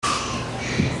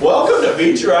Welcome to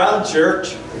Beecher Island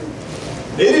Church.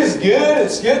 It is good.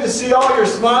 It's good to see all your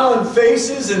smiling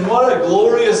faces, and what a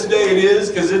glorious day it is,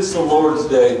 because it's the Lord's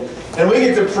Day. And we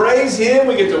get to praise Him.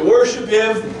 We get to worship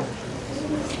Him.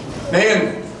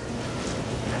 Man,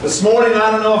 this morning, I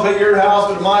don't know if at your house,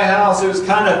 but at my house, it was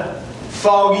kind of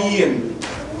foggy and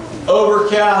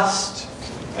overcast,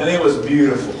 and it was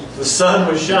beautiful. The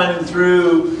sun was shining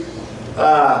through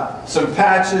some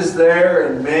patches there,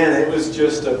 and man, it was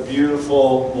just a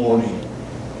beautiful morning.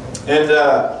 And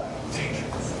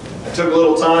I took a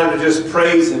little time to just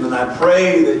praise Him, and I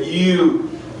pray that you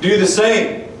do the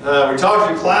same. We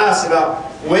talked in class about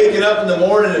waking up in the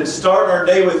morning and starting our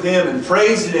day with Him and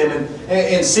praising Him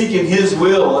and seeking His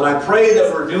will. And I pray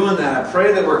that we're doing that. I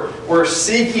pray that we're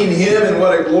seeking Him, and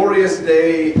what a glorious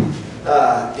day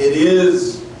it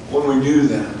is when we do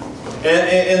that.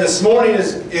 And this morning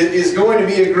is going to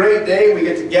be a great day. We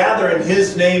get to gather in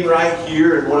His name right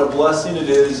here, and what a blessing it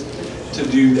is to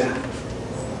do that.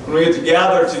 When we get to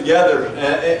gather together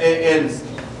and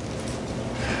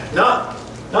not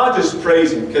just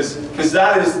praise Him, because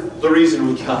that is the reason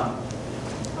we come.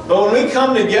 But when we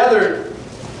come together,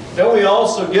 don't we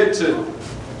also get to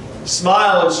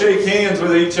smile and shake hands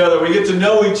with each other? We get to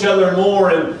know each other more.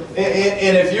 And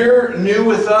if you're new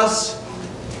with us,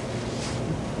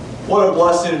 what a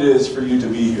blessing it is for you to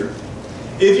be here.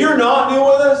 If you're not new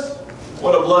with us,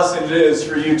 what a blessing it is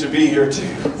for you to be here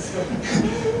too.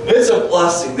 It's a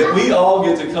blessing that we all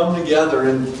get to come together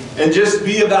and just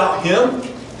be about Him,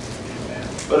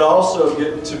 but also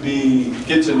get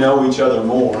to know each other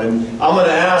more. And I'm going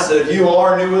to ask that if you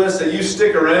are new with us, that you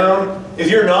stick around. If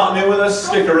you're not new with us,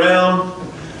 stick around.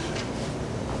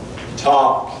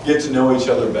 Talk. Get to know each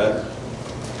other better.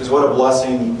 Because what a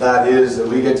blessing that is that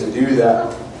we get to do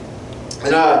that.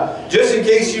 And just in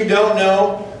case you don't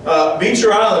know,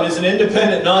 Beecher Island is an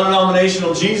independent,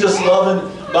 non-denominational,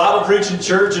 Jesus-loving, Bible-preaching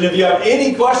church. And if you have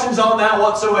any questions on that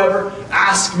whatsoever,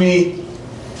 ask me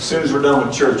as soon as we're done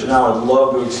with church. And I would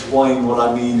love to explain what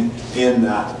I mean in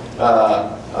that.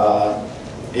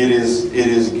 It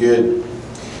is good.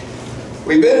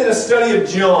 We've been in a study of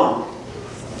John.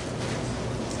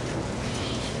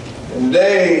 And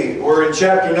today we're in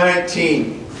chapter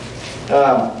 19.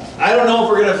 I don't know if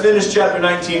we're going to finish chapter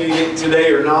 19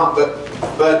 today or not,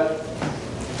 but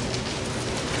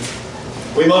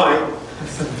we might.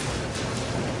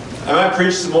 I might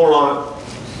preach some more on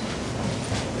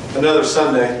it another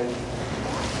Sunday.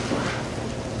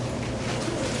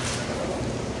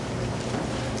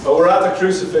 But we're at the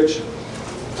crucifixion.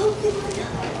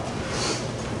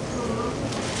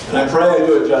 And I pray I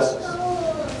do it justice.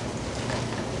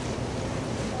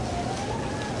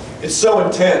 It's so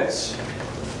intense.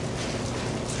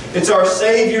 It's our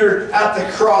Savior at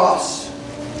the cross.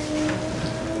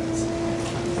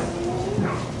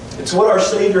 It's what our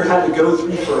Savior had to go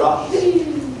through for us.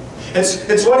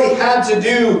 It's what He had to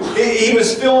do. He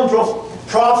was filling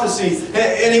prophecy,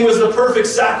 and He was the perfect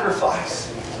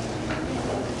sacrifice.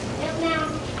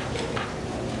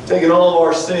 Taking all of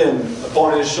our sin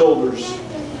upon His shoulders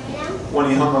when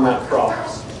He hung on that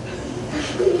cross.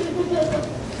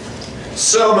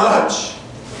 So much.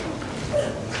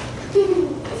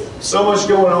 So much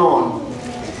going on.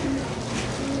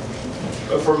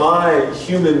 But for my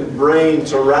human brain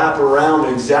to wrap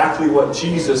around exactly what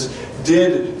Jesus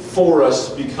did for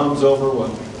us becomes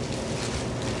overwhelming.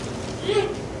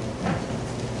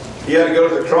 He had to go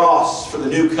to the cross for the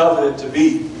new covenant to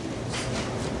be.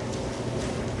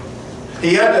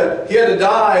 He had to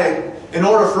die in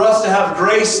order for us to have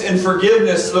grace and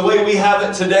forgiveness the way we have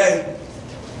it today.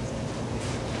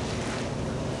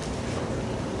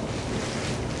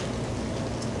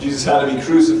 Jesus had to be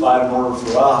crucified in order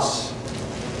for us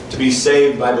to be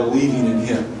saved by believing in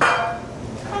Him.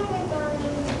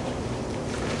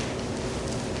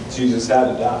 Jesus had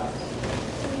to die.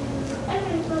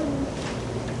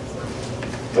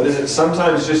 But is it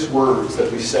sometimes just words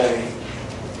that we say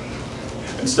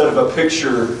instead of a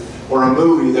picture or a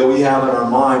movie that we have in our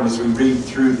mind as we read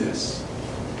through this?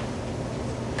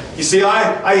 You see,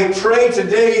 I pray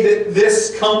today that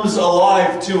this comes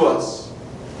alive to us.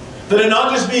 That it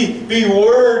not just be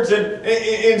words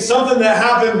and something that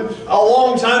happened a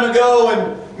long time ago,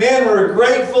 and man, we're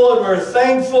grateful and we're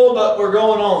thankful, but we're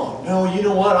going on. No, you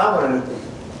know what? I want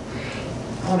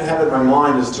to have it in my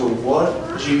mind as to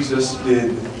what Jesus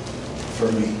did for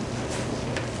me.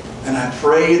 And I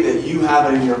pray that you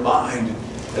have it in your mind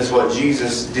as what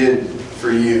Jesus did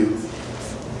for you.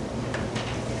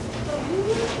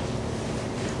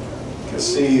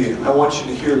 Because see, I want you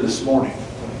to hear this morning.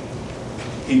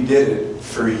 He did it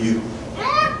for you.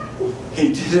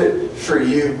 He did it for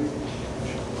you.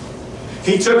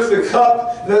 He took the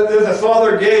cup that the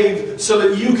Father gave so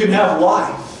that you can have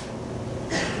life.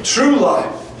 True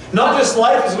life. Not just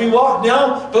life as we walk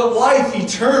now, but life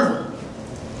eternal.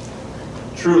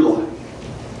 True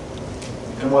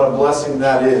life. And what a blessing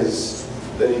that is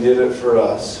that He did it for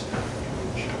us.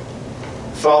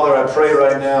 Father, I pray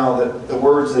right now that the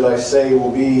words that I say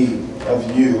will be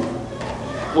of You.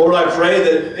 Lord, I pray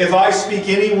that if I speak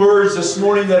any words this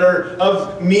morning that are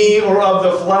of me or of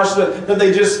the flesh, that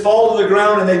they just fall to the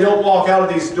ground and they don't walk out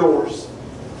of these doors.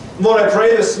 Lord, I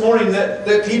pray this morning that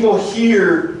people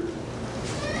hear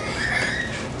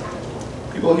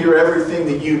everything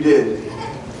that You did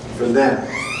for them.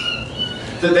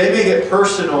 That they make it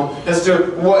personal as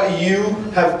to what You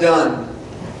have done.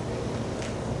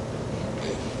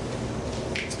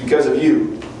 It's because of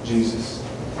You, Jesus,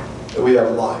 that we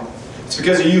have life. It's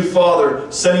because of You,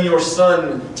 Father, sending Your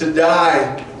Son to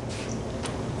die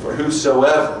for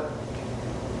whosoever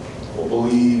will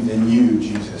believe in You,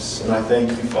 Jesus. And I thank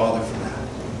You, Father, for that.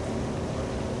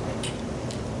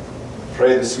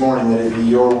 Pray this morning that it be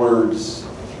Your words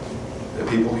that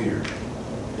people hear.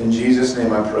 In Jesus'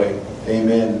 name I pray.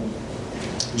 Amen.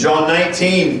 John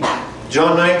 19.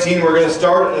 John 19, we're going to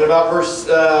start at about verse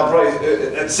probably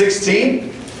at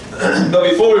 16. But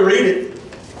before we read it,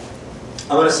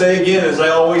 I'm going to say again, as I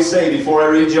always say before I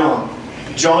read John.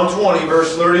 John 20,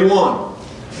 verse 31.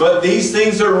 But these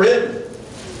things are written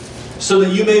so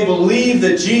that you may believe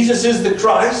that Jesus is the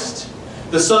Christ,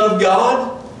 the Son of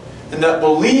God, and that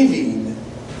believing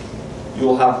you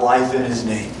will have life in His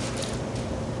name.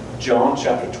 John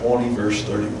chapter 20, verse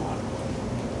 31.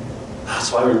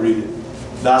 That's why we read it.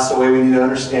 That's the way we need to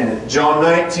understand it. John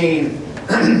 19,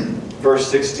 verse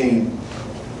 16.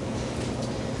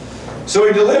 So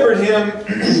He delivered Him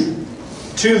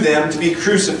to them to be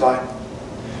crucified.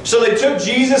 So they took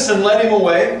Jesus and led Him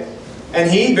away. And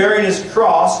He, bearing His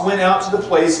cross, went out to the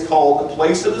place called the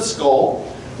place of the skull,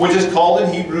 which is called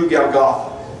in Hebrew Golgotha,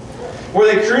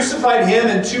 where they crucified Him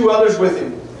and two others with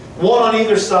Him, one on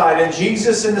either side, and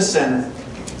Jesus in the center.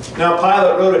 Now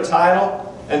Pilate wrote a title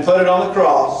and put it on the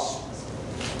cross.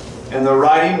 And the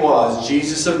writing was,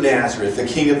 Jesus of Nazareth, the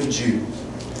King of the Jews.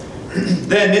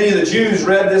 Then many of the Jews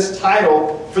read this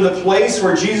title, for the place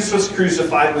where Jesus was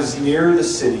crucified was near the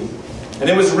city. And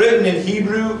it was written in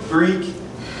Hebrew, Greek,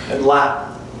 and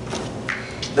Latin.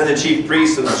 Then the chief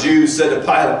priests of the Jews said to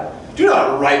Pilate, do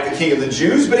not write the King of the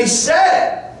Jews, but he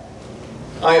said,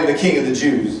 I am the King of the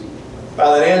Jews.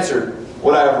 Pilate answered,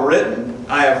 what I have written,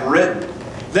 I have written.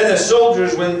 Then the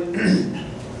soldiers, when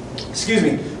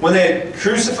they had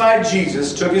crucified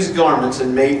Jesus, took His garments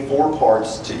and made 4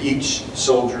 parts, to each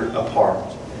soldier a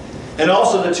part. And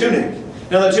also the tunic.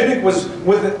 Now the tunic was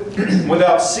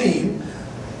without seam,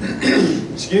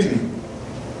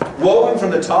 woven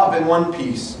from the top in one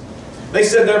piece. They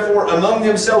said therefore among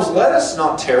themselves, let us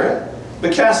not tear it,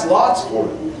 but cast lots for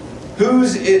it,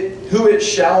 who it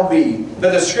shall be,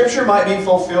 that the scripture might be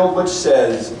fulfilled, which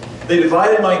says, they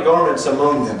divided my garments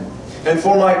among them, and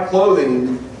for my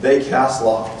clothing they cast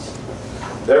lots.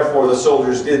 Therefore the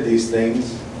soldiers did these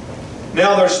things.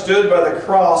 Now there stood by the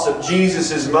cross of Jesus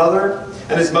His mother,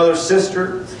 and His mother's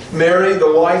sister, Mary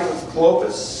the wife of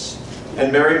Clopas,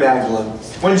 and Mary Magdalene.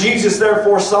 When Jesus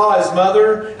therefore saw His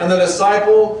mother and the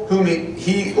disciple whom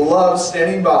he loved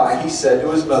standing by, He said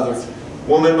to His mother,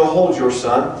 Woman, behold your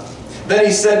son. Then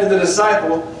He said to the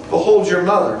disciple, Behold your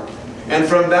mother. And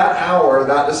from that hour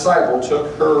that disciple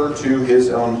took her to his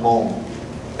own home.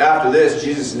 After this,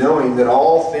 Jesus, knowing that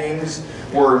all things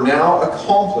were now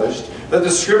accomplished, that the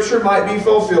scripture might be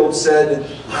fulfilled, said,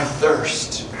 I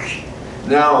thirst.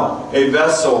 Now a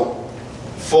vessel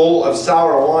full of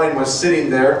sour wine was sitting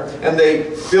there, and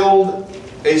they filled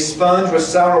a sponge with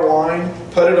sour wine,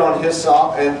 put it on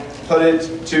hyssop, and put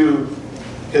it to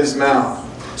His mouth.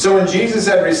 So when Jesus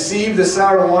had received the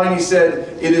sour wine, He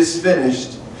said, It is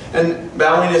finished. And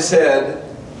bowing His head,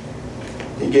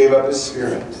 He gave up His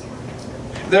spirit.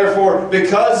 Therefore,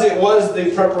 because it was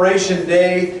the preparation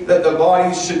day that the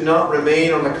bodies should not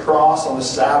remain on the cross on the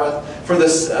Sabbath, for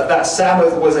that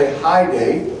Sabbath was a high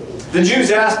day, the Jews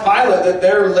asked Pilate that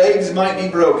their legs might be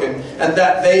broken and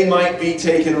that they might be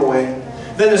taken away.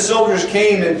 Then the soldiers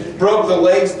came and broke the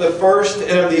legs of the first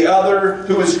and of the other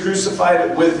who was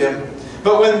crucified with Him.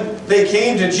 But when they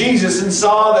came to Jesus and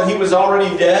saw that He was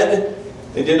already dead,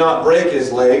 they did not break His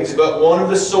legs, but one of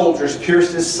the soldiers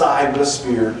pierced His side with a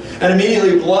spear, and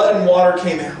immediately blood and water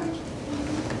came out.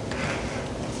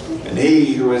 And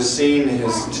He who has seen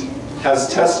has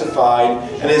testified,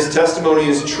 and His testimony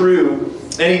is true,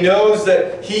 and He knows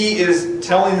that He is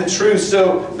telling the truth,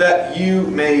 so that you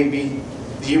may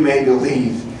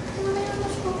believe.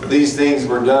 these things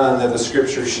were done that the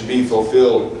Scripture should be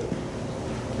fulfilled.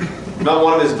 Not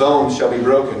one of his bones shall be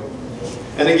broken.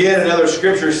 And again, another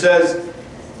Scripture says,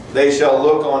 they shall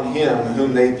look on him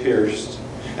whom they pierced.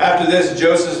 After this,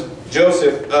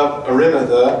 Joseph of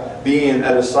Arimathea, being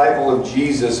a disciple of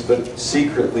Jesus, but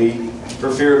secretly,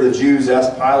 for fear of the Jews,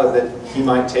 asked Pilate that he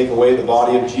might take away the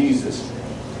body of Jesus.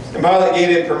 And Pilate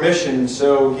gave him permission,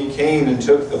 so he came and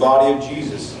took the body of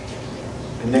Jesus.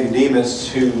 And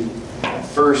Nicodemus, who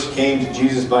first came to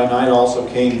Jesus by night, also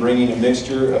came bringing a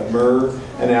mixture of myrrh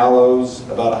and aloes,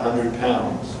 about 100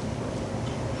 pounds.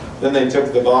 Then they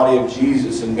took the body of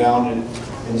Jesus and bound it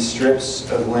in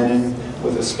strips of linen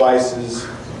with the spices,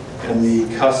 and the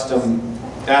custom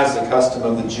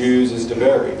of the Jews is to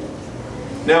bury.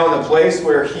 Now in the place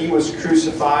where he was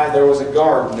crucified there was a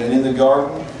garden, and in the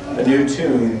garden a new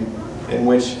tomb in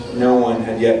which no one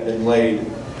had yet been laid.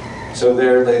 So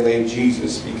there they laid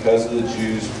Jesus because of the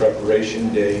Jews'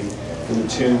 preparation day, and the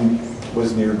tomb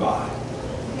was nearby.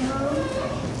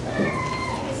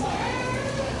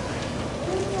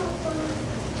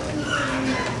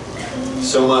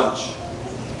 So much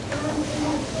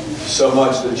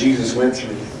that Jesus went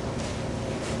through.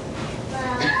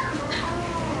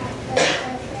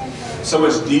 So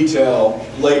much detail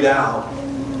laid out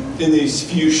in these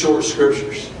few short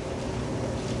scriptures.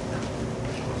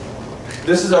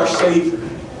 This is our Savior.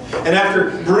 And after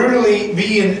brutally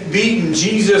being beaten,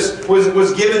 Jesus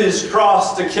was given his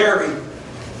cross to carry.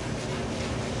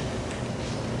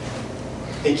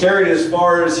 He carried it as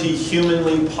far as he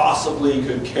humanly possibly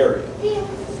could carry it.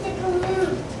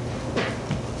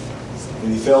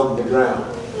 And he fell to the ground,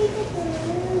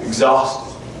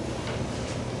 exhausted.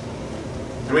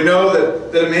 And we know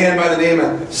that a man by the name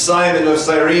of Simon of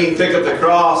Cyrene picked up the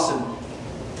cross and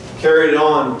carried it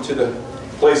on to the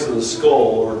place of the skull,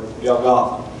 or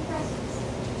Golgotha.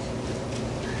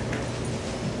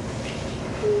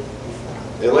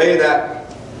 They laid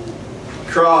that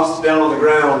cross down on the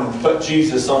ground and put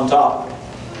Jesus on top.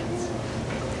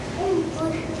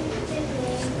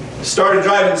 Started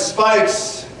driving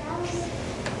spikes.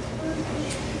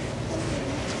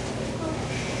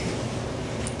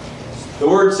 The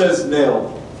word says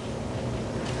nailed.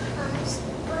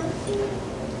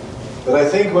 But I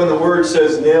think when the word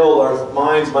says nailed, our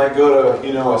minds might go to,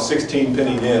 a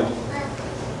 16-penny nail.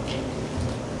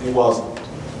 It wasn't.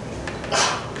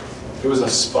 It was a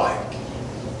spike.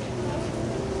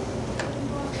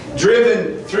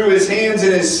 Driven through his hands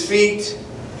and his feet.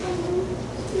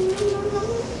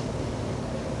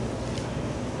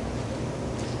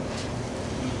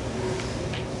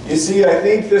 You see, I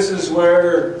think this is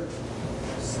where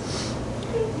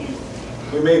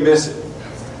we may miss it.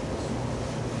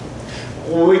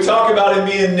 When we talk about him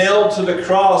being nailed to the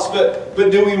cross, but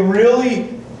do we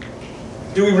really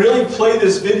play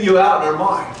this video out in our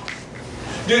mind?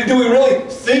 Do we really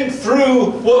think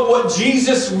through what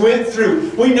Jesus went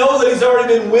through? We know that he's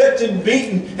already been whipped and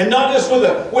beaten, and not just with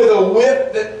a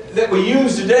whip that we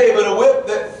use today, but a whip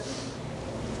that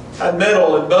had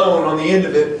metal and bone on the end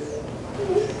of it.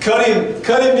 Cut him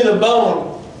to the bone.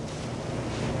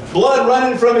 Blood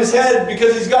running from his head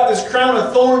because he's got this crown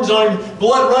of thorns on him.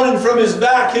 Blood running from his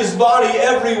back, his body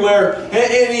everywhere.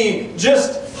 And he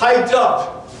just hiked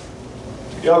up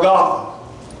Golgotha.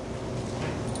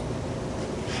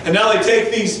 And now they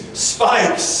take these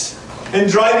spikes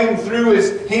and drive him through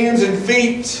his hands and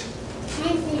feet.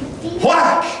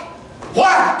 Whack!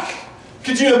 Whack!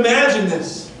 Could you imagine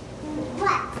this?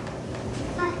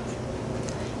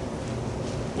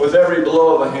 With every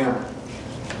blow of a hammer.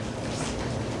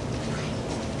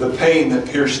 The pain that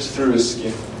pierced through his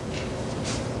skin.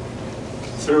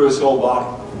 Through his whole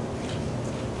body.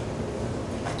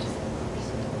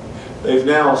 They've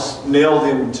now nailed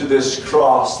him to this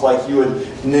cross like you would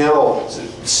nail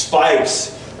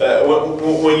spikes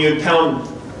when you pound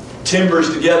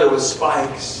timbers together with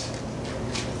spikes.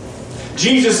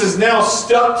 Jesus is now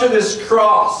stuck to this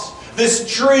cross, this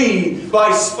tree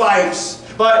by spikes.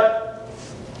 But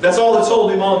that's all that's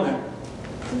holding him on there.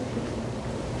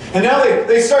 And now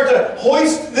they start to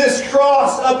hoist this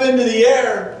cross up into the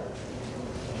air.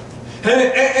 And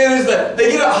as they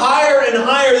get it higher and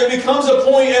higher, there becomes a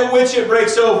point at which it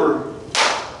breaks over.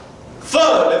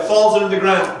 Thud! It falls into the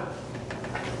ground.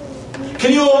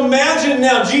 Can you imagine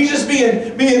now Jesus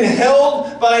being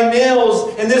held by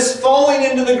nails and this falling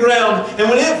into the ground? And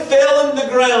when it fell into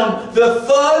the ground, the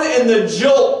thud and the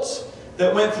jolt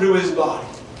that went through his body.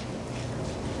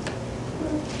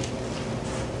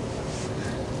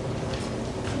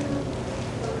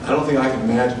 I don't think I can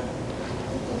imagine.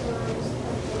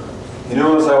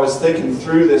 As I was thinking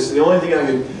through this, the only thing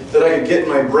that I could get in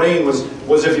my brain was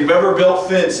was if you've ever built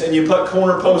fence and you put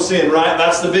corner posts in, right?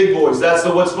 That's the big boys. That's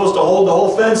what's supposed to hold the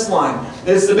whole fence line.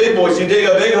 It's the big boys. You dig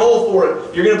a big hole for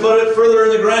it. You're going to put it further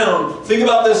in the ground. Think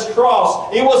about this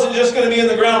cross. It wasn't just going to be in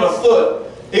the ground a foot.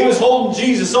 He was holding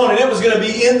Jesus on, and it was going to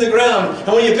be in the ground. And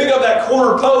when you pick up that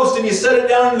corner post and you set it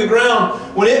down in the ground,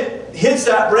 when it hits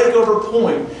that breakover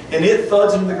point and it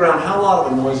thuds into the ground, how loud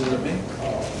of a noise does it make?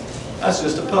 That's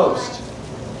just a post.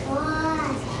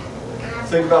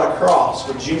 Think about a cross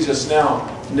with Jesus now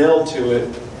nailed to it,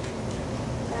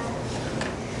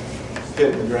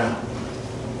 hitting the ground.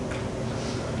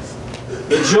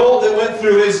 The jolt that went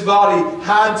through his body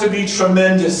had to be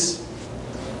tremendous.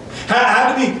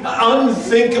 Had to be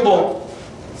unthinkable.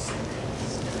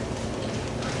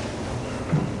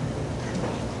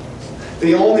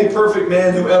 The only perfect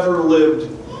man who ever lived.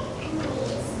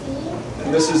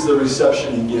 And this is the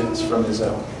reception he gets from his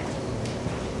own.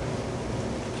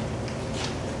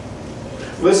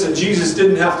 Listen, Jesus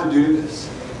didn't have to do this.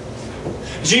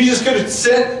 Jesus could have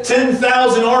sent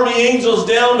 10,000 army angels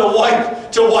down to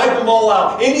wipe them all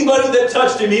out. Anybody that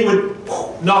touched him, he would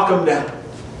knock them down.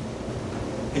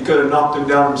 He could have knocked him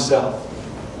down himself.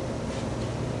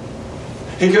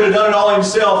 He could have done it all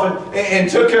himself and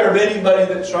took care of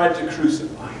anybody that tried to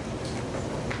crucify him.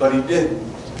 But he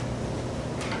didn't.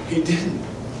 He didn't.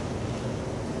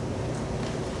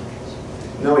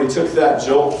 No, he took that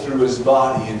jolt through his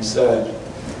body and said,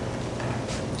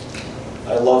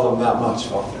 I love him that much,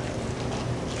 Father.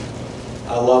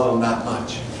 I love him that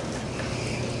much.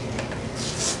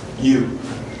 You.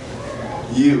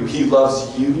 He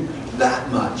loves you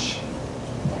that much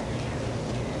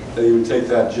that he would take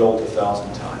that jolt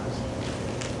 1,000 times.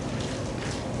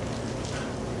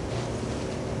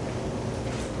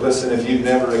 Listen, if you've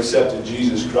never accepted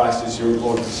Jesus Christ as your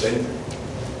Lord and Savior,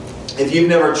 if you've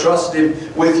never trusted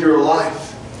him with your life,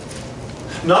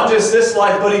 not just this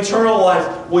life, but eternal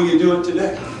life, will you do it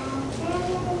today?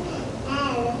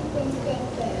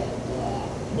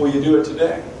 Will you do it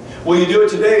today? Will you do it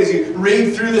today as you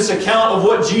read through this account of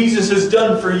what Jesus has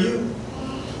done for you?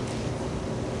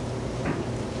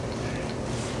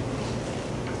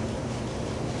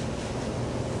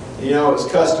 You know, it's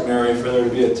customary for there to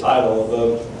be a title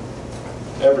above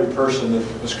every person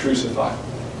that was crucified.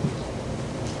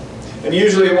 And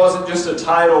usually it wasn't just a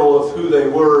title of who they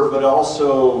were, but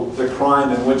also the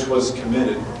crime in which was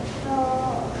committed.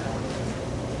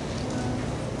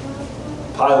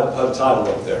 Pilate put a title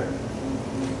up there.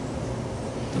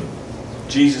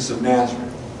 Jesus of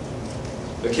Nazareth,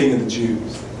 the King of the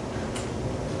Jews.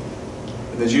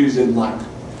 And the Jews didn't like it.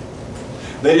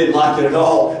 They didn't like it at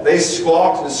all. They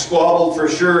squawked and squabbled for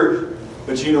sure.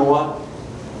 But you know what?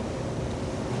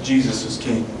 Jesus was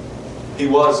king. He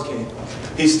was king.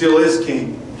 He still is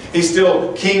king. He's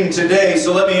still king today.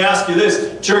 So let me ask you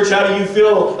this. Church, how do you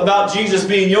feel about Jesus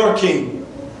being your king?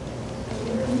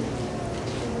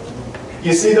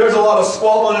 You see, there's a lot of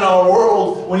squabbling in our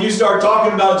world when you start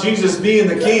talking about Jesus being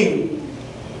the king.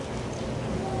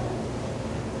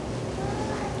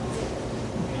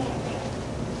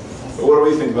 But what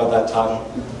do we think about that title?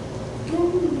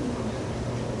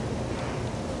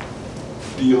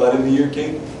 Do you let him be your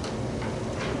king?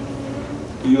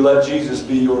 Do you let Jesus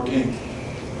be your king?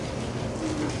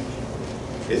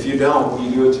 If you don't, will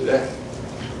you do it today?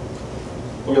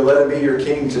 Will you let him be your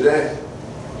king today?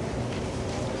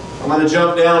 I'm going to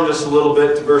jump down just a little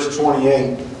bit to verse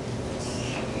 28.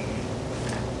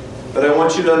 But I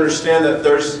want you to understand that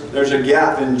there's a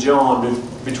gap in John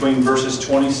between verses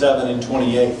 27 and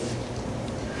 28.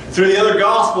 Through the other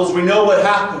Gospels, we know what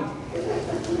happened.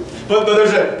 But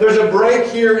there's a break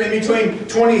here in between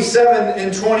 27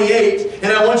 and 28.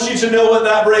 And I want you to know what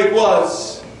that break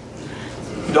was.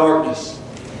 Darkness.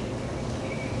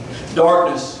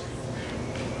 Darkness.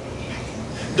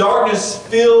 Darkness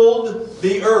filled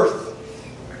the earth.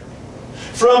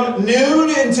 From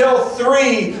noon until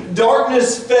 3,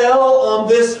 darkness fell on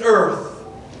this earth.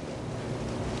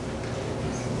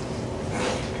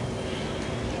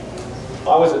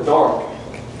 Why was it dark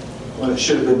when it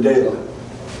should have been daylight?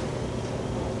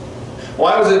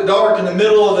 Why was it dark in the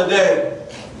middle of the day?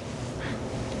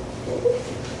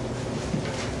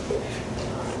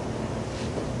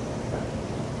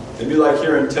 It'd be like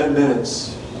here in 10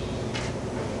 minutes.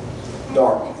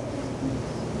 Dark.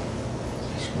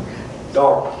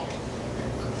 Dark.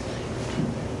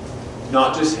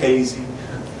 Not just hazy.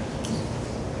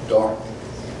 Dark.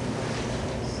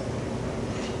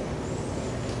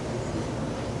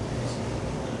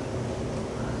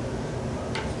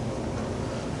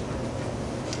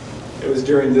 It was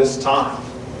during this time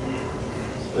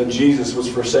that Jesus was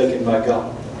forsaken by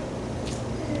God.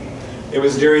 It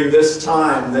was during this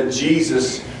time that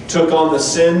Jesus took on the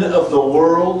sin of the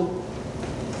world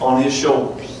on His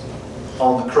shoulders,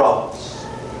 on the cross.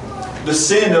 The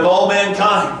sin of all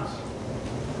mankind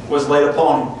was laid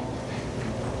upon Him.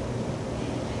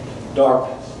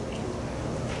 Darkness.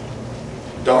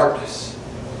 Darkness.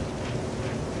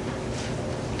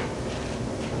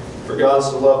 For God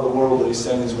so loved the world that He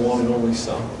sent His one and only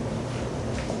Son.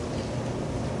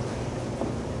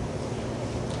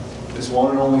 His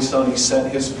one and only Son, He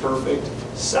sent His perfect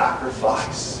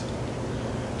sacrifice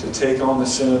to take on the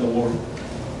sin of the world.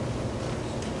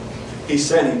 He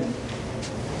sent Him.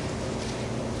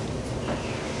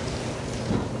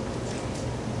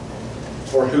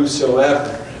 For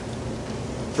whosoever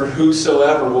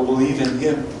will believe in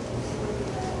Him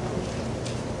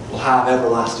will have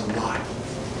everlasting life.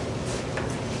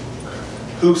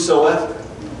 Whosoever.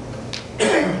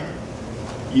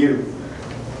 You.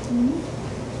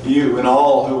 You and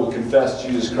all who will confess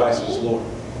Jesus Christ as Lord.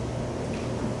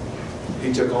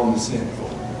 He took on the sin for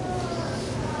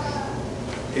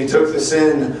it. He took the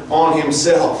sin on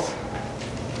Himself.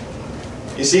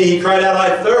 You see, He cried out,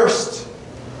 "I thirst."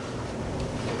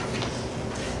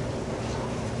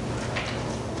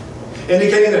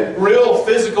 Indicating the real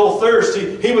physical thirst.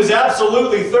 He was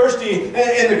absolutely thirsty,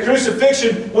 and the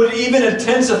crucifixion would even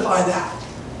intensify that.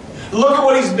 Look at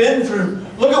what He's been through.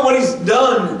 Look at what He's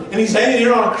done. And He's hanging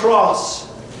here on a cross.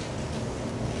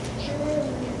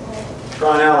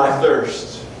 Crying out, "I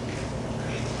thirst."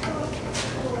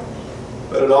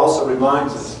 But it also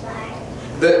reminds us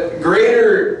that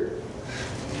greater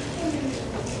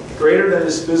than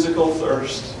His physical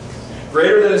thirst,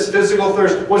 greater than His physical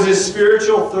thirst was His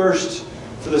spiritual thirst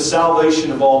for the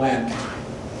salvation of all mankind.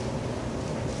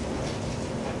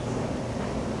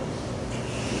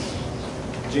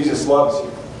 Jesus loves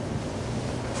you.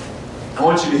 I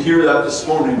want you to hear that this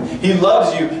morning. He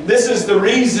loves you. This is the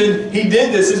reason He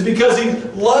did this, is because He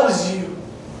loves you.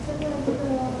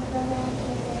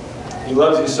 He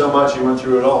loves you so much He went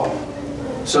through it all,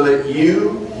 so that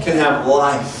you can have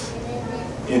life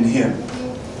in Him,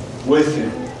 with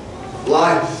Him.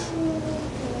 Life.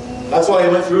 That's why He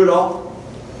went through it all.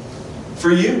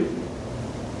 For you.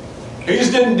 He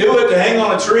just didn't do it to hang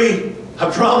on a tree.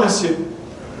 I promise you.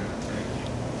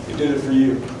 He did it for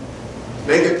you.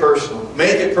 Make it personal.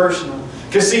 Make it personal.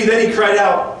 Because see, then He cried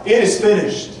out, "It is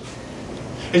finished."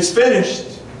 It's finished.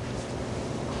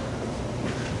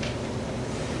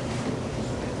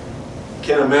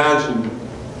 Can't imagine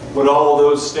what all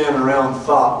those standing around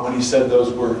thought when He said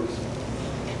those words.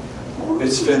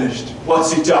 It's finished.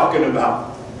 What's He talking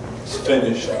about? It's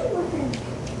finished.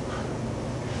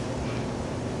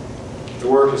 The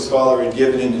work His Father had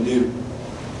given Him to do.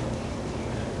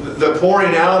 The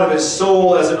pouring out of His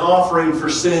soul as an offering for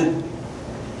sin.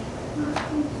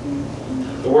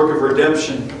 The work of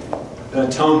redemption and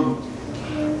atonement.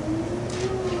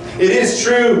 It is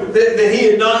true that He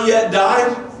had not yet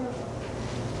died,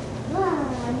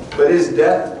 but His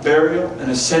death, burial,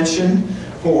 and ascension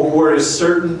were as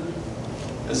certain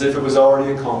as if it was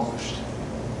already accomplished.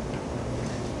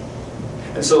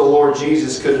 And so the Lord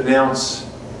Jesus could announce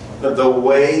that the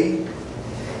way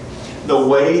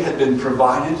had been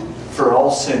provided for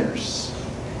all sinners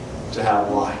to have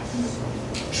life,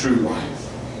 true life,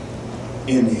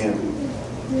 in Him.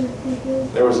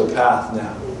 There was a path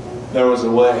now. There was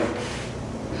a way.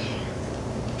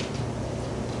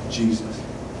 Jesus.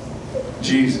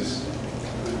 Jesus.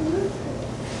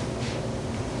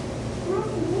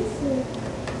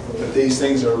 But these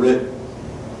things are written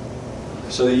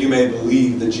so that you may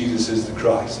believe that Jesus is the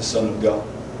Christ, the Son of God.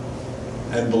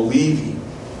 And believing,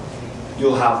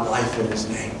 you'll have life in His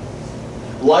name.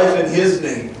 Life in His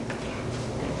name.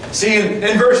 See,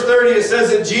 in verse 30 it says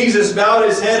that Jesus bowed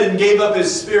His head and gave up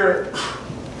His spirit.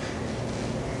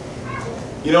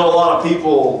 You know, a lot of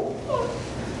people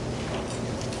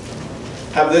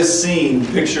have this scene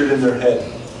pictured in their head.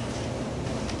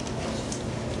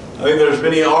 I think there's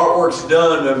many artworks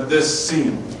done of this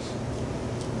scene.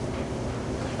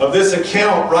 Of this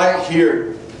account right here.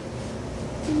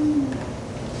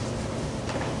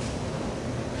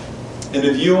 And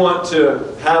if you want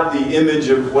to have the image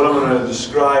of what I'm going to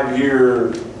describe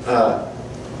here,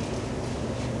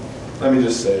 let me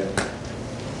just say it.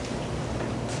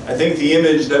 I think the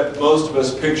image that most of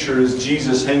us picture is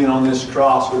Jesus hanging on this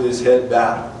cross with His head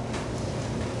bowed.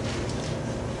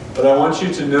 But I want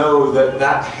you to know that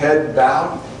that head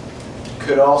bowed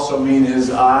could also mean His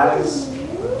eyes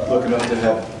looking up to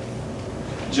heaven.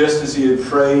 Just as He had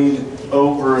prayed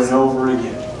over and over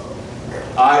again.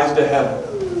 Eyes to heaven.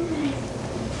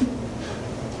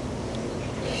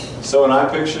 So when I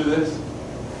picture this,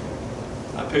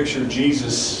 I picture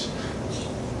Jesus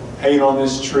hanging on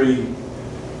this tree,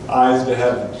 eyes to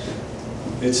heaven.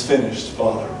 It's finished,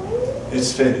 Father.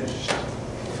 It's finished.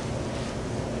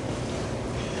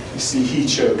 You see, He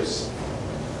chose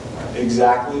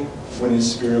exactly when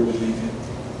His Spirit would leave Him.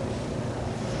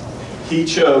 He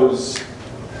chose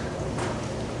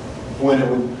when it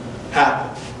would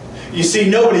happen. You see,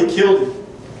 nobody killed Him.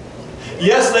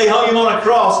 Yes, they hung Him on a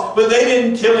cross, but they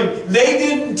didn't kill Him. They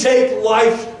didn't take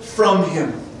life from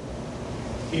Him.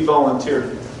 He volunteered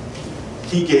it.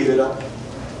 He gave it up.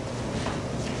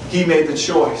 He made the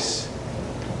choice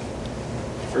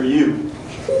for you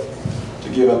to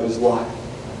give up His life.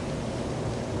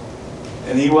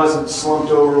 And He wasn't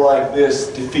slumped over like this,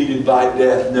 defeated by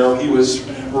death. No, He was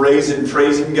raised and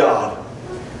praising God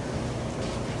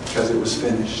because it was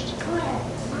finished.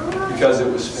 Because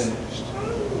it was finished.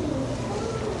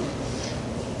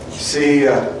 See,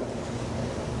 I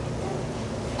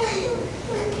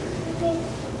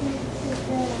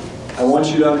want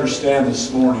you to understand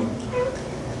this morning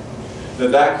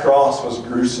that that cross was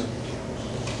gruesome.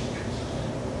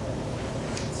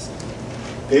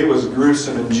 It was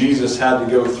gruesome, and Jesus had to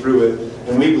go through it.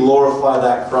 And we glorify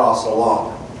that cross a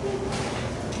lot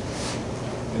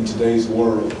in today's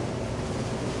world.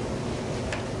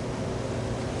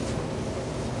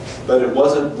 But it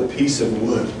wasn't the piece of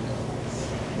wood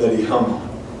that He hung on.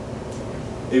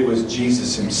 It was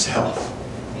Jesus Himself.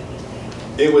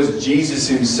 It was Jesus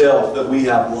Himself that we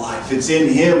have life. It's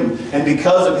in Him and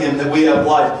because of Him that we have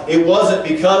life. It wasn't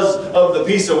because of the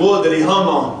piece of wood that He hung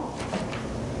on.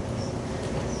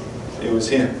 It was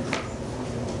Him.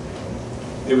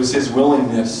 It was His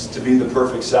willingness to be the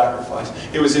perfect sacrifice.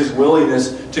 It was His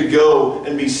willingness to go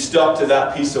and be stuck to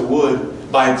that piece of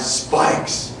wood by its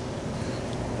spikes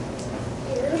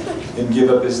and give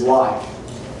up His life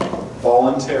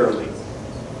voluntarily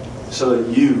so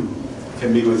that you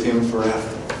can be with Him forever.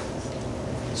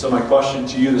 So my question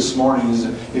to you this morning is,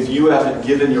 if you haven't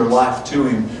given your life to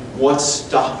Him, what's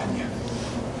stopping you?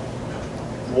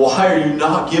 Why are you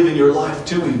not giving your life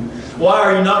to Him? Why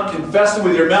are you not confessing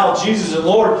with your mouth Jesus is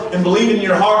Lord and believing in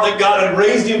your heart that God had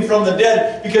raised Him from the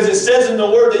dead? Because it says in the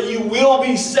Word that you will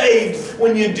be saved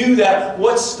when you do that.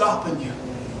 What's stopping you?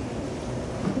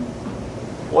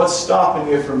 What's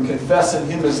stopping you from confessing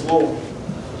Him as Lord?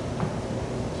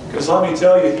 Because let me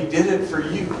tell you, He did it for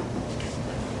you.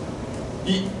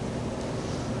 It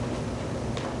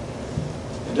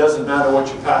doesn't matter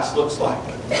what your past looks like.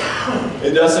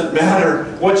 It doesn't matter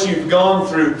what you've gone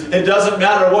through. It doesn't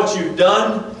matter what you've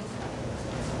done.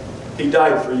 He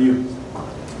died for you.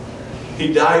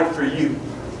 He died for you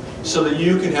so that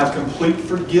you can have complete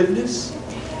forgiveness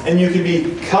and you can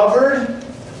be covered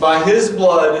by His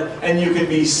blood and you can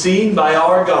be seen by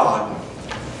our God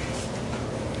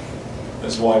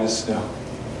as white as snow.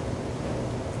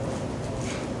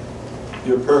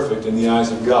 You're perfect in the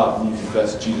eyes of God when you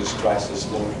confess Jesus Christ as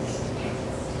Lord.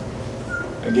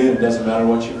 Again, it doesn't matter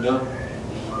what you've done.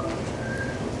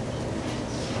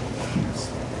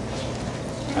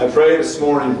 I pray this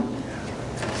morning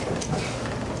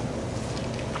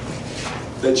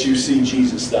that you see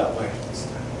Jesus that way.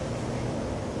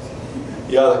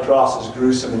 Yeah, the cross is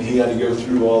gruesome and He had to go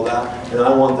through all that. And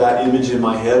I want that image in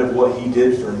my head of what He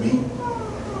did for me.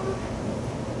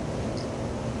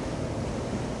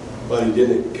 But He did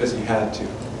it because He had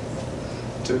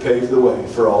to pave the way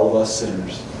for all of us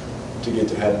sinners to get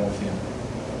to heaven with Him.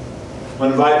 I'm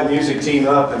going to invite the music team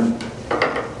up, and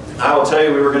I will tell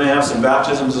you we were going to have some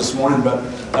baptisms this morning, but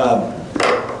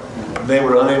they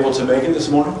were unable to make it this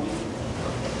morning.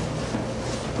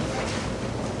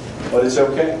 But it's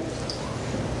okay.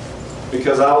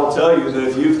 Because I will tell you that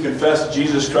if you've confessed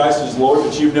Jesus Christ as Lord,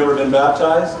 but you've never been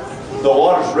baptized, the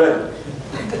water's ready.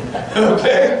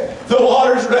 Okay? The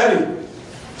water's ready.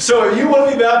 So if you want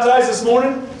to be baptized this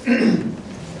morning,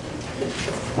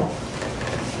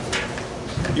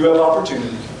 you have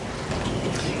opportunity.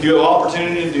 You have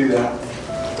opportunity to do that.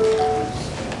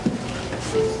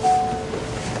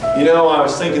 You know, I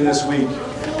was thinking this week,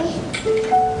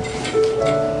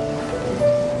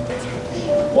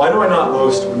 why do I not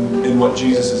boast in what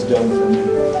Jesus has done for me?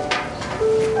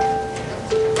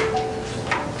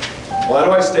 Why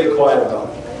do I stay quiet about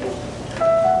it?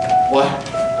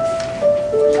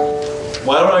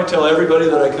 Why don't I tell everybody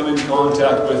that I come in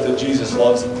contact with that Jesus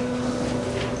loves them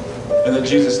and that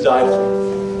Jesus died for them?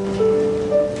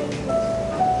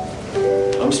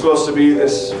 I'm supposed to be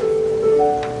this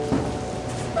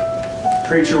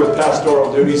preacher with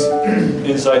pastoral duties,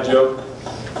 inside joke,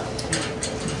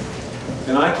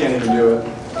 and I can't even do it.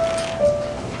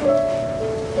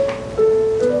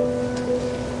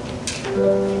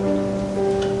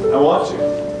 I want to.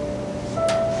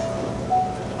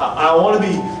 I want to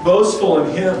be boastful in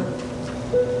Him.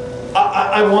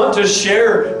 I want to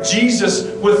share Jesus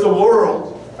with the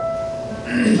world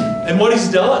and what He's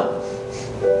done.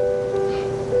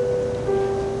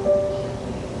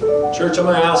 Church, I'm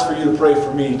going to ask for you to pray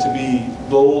for me to be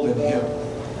bold in Him.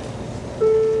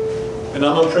 And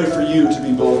I'm going to pray for you to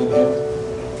be bold in Him.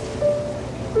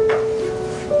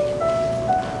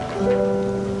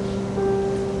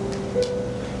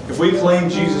 If we claim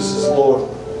Jesus as Lord,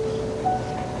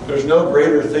 there's no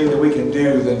greater thing that we can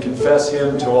do than confess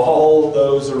Him to all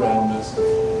those around us.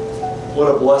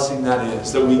 What a blessing that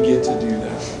is, that we get to do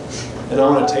that. And I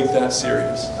want to take that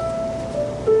serious.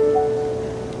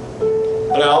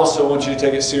 But I also want you to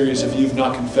take it serious if you've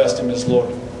not confessed Him as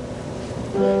Lord.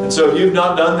 And so if you've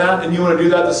not done that and you want to do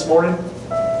that this morning,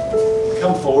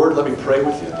 come forward, let me pray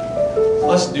with you.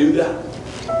 Let's do that.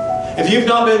 If you've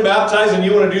not been baptized and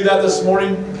you want to do that this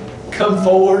morning, come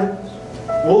forward.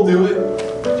 We'll do it.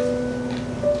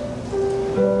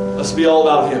 Let's be all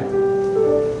about Him.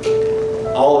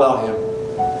 All about Him.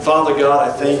 Father God,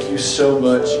 I thank You so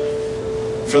much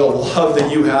for the love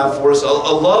that You have for us. A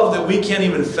love that we can't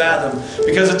even fathom.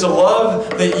 Because it's a love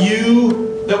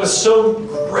that was so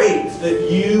great that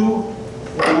You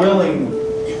were willing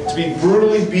to be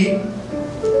brutally beaten.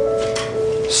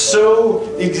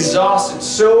 So exhausted,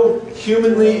 so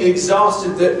humanly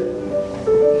exhausted that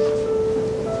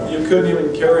You couldn't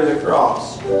even carry the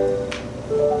cross.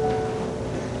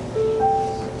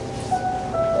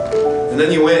 And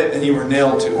then You went and You were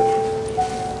nailed to it.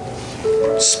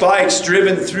 Spikes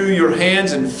driven through Your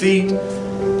hands and feet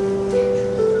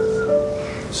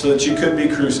so that You could be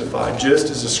crucified, just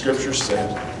as the Scripture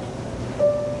said.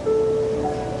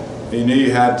 You knew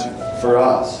You had to for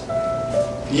us.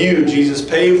 You, Jesus,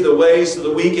 paved the way so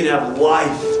that we can have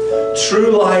life,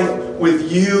 true life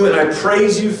with You, and I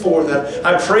praise You for that.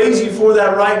 I praise You for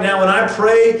that right now, and I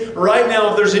pray right now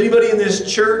if there's anybody in this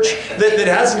church that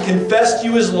hasn't confessed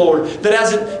You as Lord, that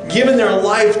hasn't given their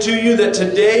life to You, that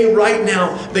today, right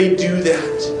now, they do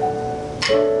that.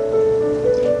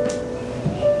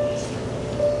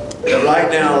 That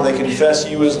right now they confess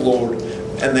You as Lord,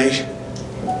 and they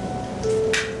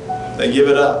give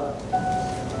it up.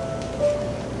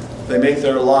 They make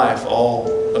their life all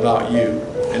about You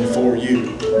and for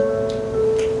You.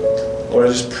 Lord, I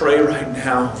just pray right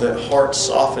now that hearts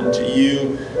soften to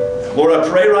You. Lord, I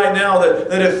pray right now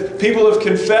that if people have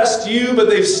confessed You, but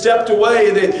they've stepped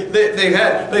away,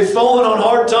 they've fallen on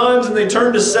hard times and they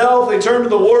turn to self, they turn to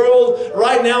the world,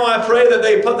 right now I pray that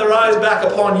they put their eyes back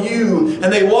upon You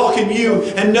and they walk in You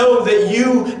and know that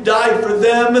You died for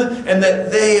them and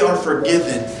that they are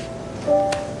forgiven.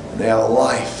 They have a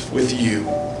life with You.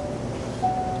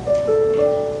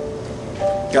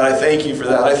 God, I thank You for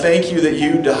that. I thank You that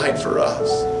You died for us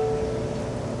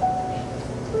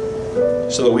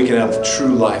so that we can have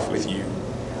true life with You.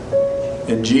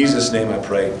 In Jesus' name I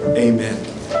pray. Amen.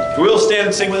 If you will stand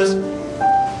and sing with us.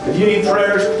 If you need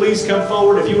prayers, please come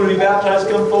forward. If you want to be baptized,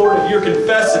 come forward. If you're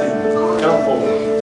confessing Him, come forward.